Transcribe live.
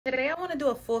want to do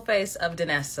a full face of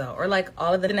Danessa, or like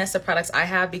all of the Danessa products I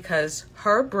have, because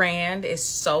her brand is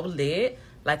so lit.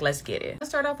 Like, let's get it. Let's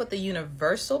start off with the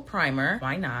Universal Primer.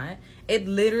 Why not? It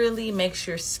literally makes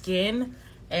your skin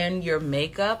and your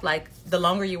makeup, like the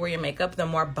longer you wear your makeup, the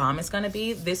more bomb it's gonna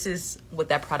be. This is what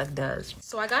that product does.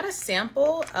 So I got a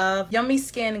sample of Yummy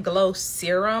Skin Glow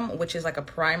Serum, which is like a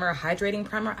primer, a hydrating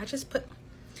primer.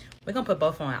 We're gonna put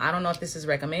both on. I don't know if this is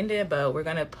recommended, but we're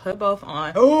gonna put both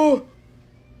on. Oh!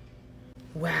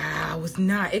 Wow, I was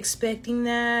not expecting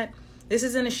that. This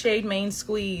is in the shade Main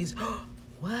Squeeze.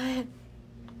 What?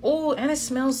 Oh, and it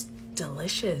smells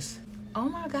delicious. Oh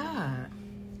my God.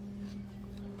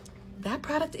 That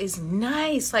product is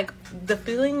nice. Like, the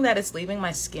feeling that it's leaving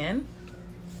my skin,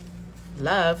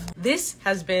 love. This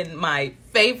has been my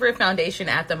favorite foundation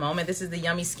at the moment. This is the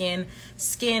Yummy Skin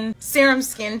Serum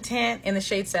Skin Tint in the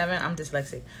shade 7. I'm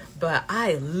dyslexic, but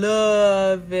I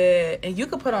love it. And you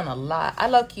could put on a lot. I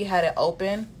low-key had it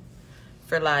open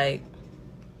for like,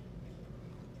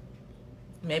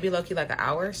 maybe low-key like an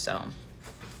hour. So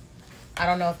I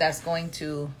don't know if that's going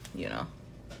to, you know.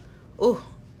 Ooh,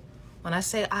 when I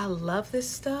say I love this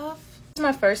stuff. This is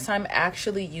my first time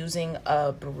actually using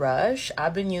a brush.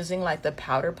 I've been using like the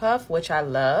powder puff, which I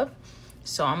love.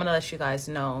 So I'm gonna let you guys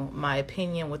know my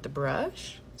opinion with the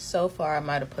brush. So far, I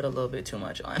might have put a little bit too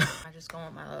much on. I just go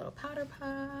with my little powder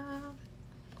puff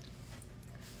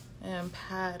and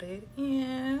pat it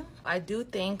in. I do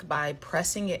think by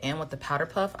pressing it in with the powder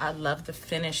puff, I love the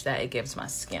finish that it gives my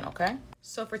skin, okay?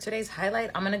 So for today's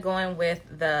highlight, I'm gonna go in with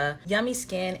the Yummy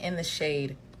Skin in the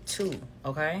shade 2,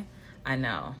 okay? I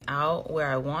know, out where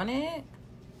I want it.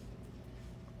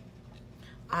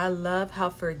 I love how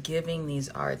forgiving these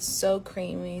are. It's so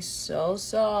creamy, so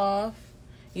soft.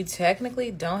 You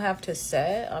technically don't have to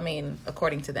set. I mean,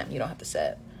 according to them, you don't have to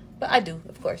set, but I do,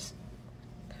 of course.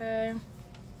 Okay.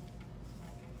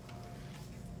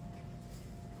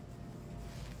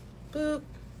 Boop.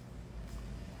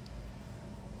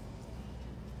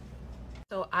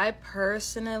 So I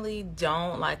personally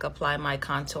don't like apply my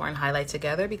contour and highlight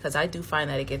together because I do find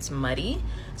that it gets muddy.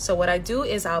 So what I do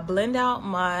is I'll blend out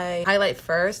my highlight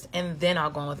first and then I'll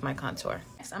go in with my contour.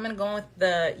 Next, I'm gonna go in with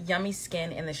the Yummy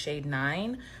Skin in the shade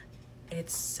 9.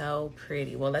 It's so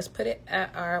pretty. Well, let's put it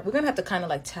at we're gonna have to kind of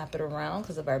like tap it around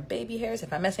because of our baby hairs.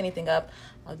 If I mess anything up,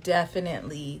 I'll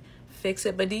definitely fix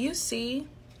it. But do you see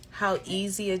how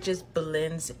easy it just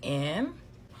blends in?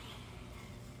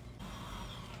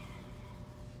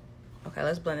 Okay,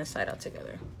 let's blend this side out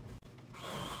together.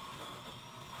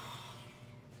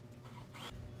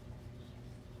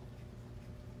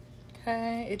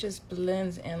 Okay, it just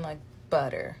blends in like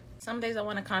butter. Some days I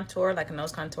want to contour, like a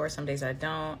nose contour. Some days I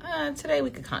don't. Today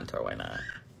we could contour, why not?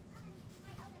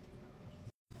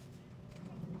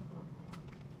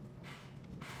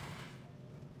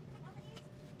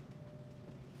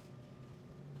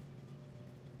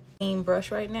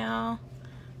 Brush right now.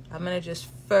 I'm gonna just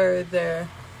further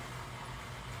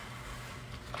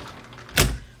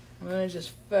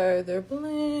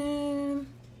blend.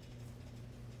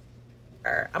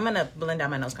 I'm gonna blend out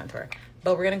my nose contour,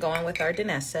 but we're gonna go in with our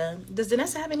Danessa. Does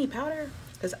Danessa have any powder?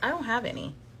 Because I don't have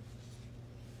any.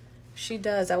 If she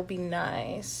does, that would be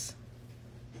nice.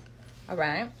 All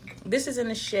right, this is in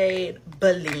the shade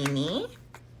Bellini.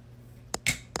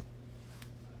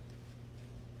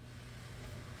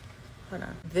 Hold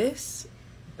on. This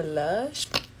blush,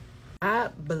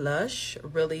 that blush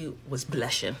really was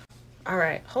blushing. All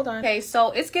right, hold on. Okay,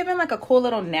 so it's giving like a cool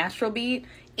little natural beat.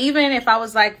 Even if I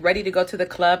was like ready to go to the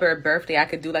club or a birthday, I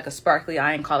could do like a sparkly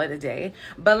eye and call it a day.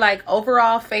 But like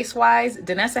overall, face-wise,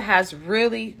 Danessa has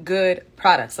really good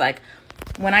products. Like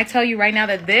when I tell you right now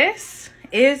that this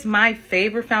is my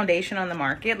favorite foundation on the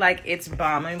market, like it's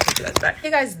bomb. Let me put you guys back. Hey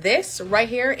guys, this right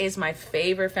here is my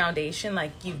favorite foundation.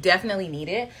 Like you definitely need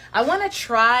it. I want to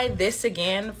try this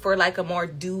again for like a more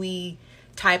dewy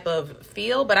type of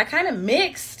feel, but I kind of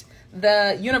mixed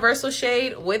the universal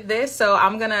shade with this, so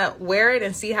I'm gonna wear it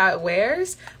and see how it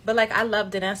wears. But like, I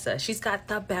love Danessa. She's got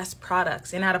the best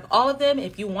products, and out of all of them,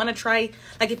 if you want to try,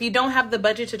 like if you don't have the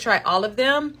budget to try all of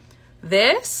them,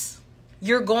 this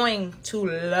you're going to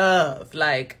love.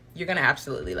 Like you're gonna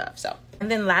absolutely love. So, and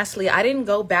then lastly, I didn't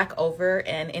go back over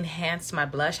and enhance my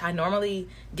blush. I normally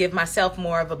give myself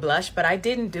more of a blush, but I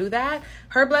didn't do that.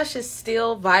 Her blush is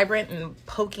still vibrant and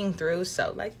poking through,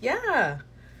 so like, yeah,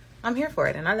 I'm here for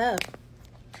it, and I love.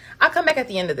 I'll come back at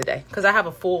the end of the day because I have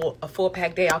a full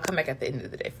pack day. I'll come back at the end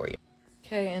of the day for you.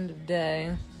 Okay, end of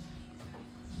day.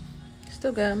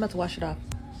 Still good. I'm about to wash it off.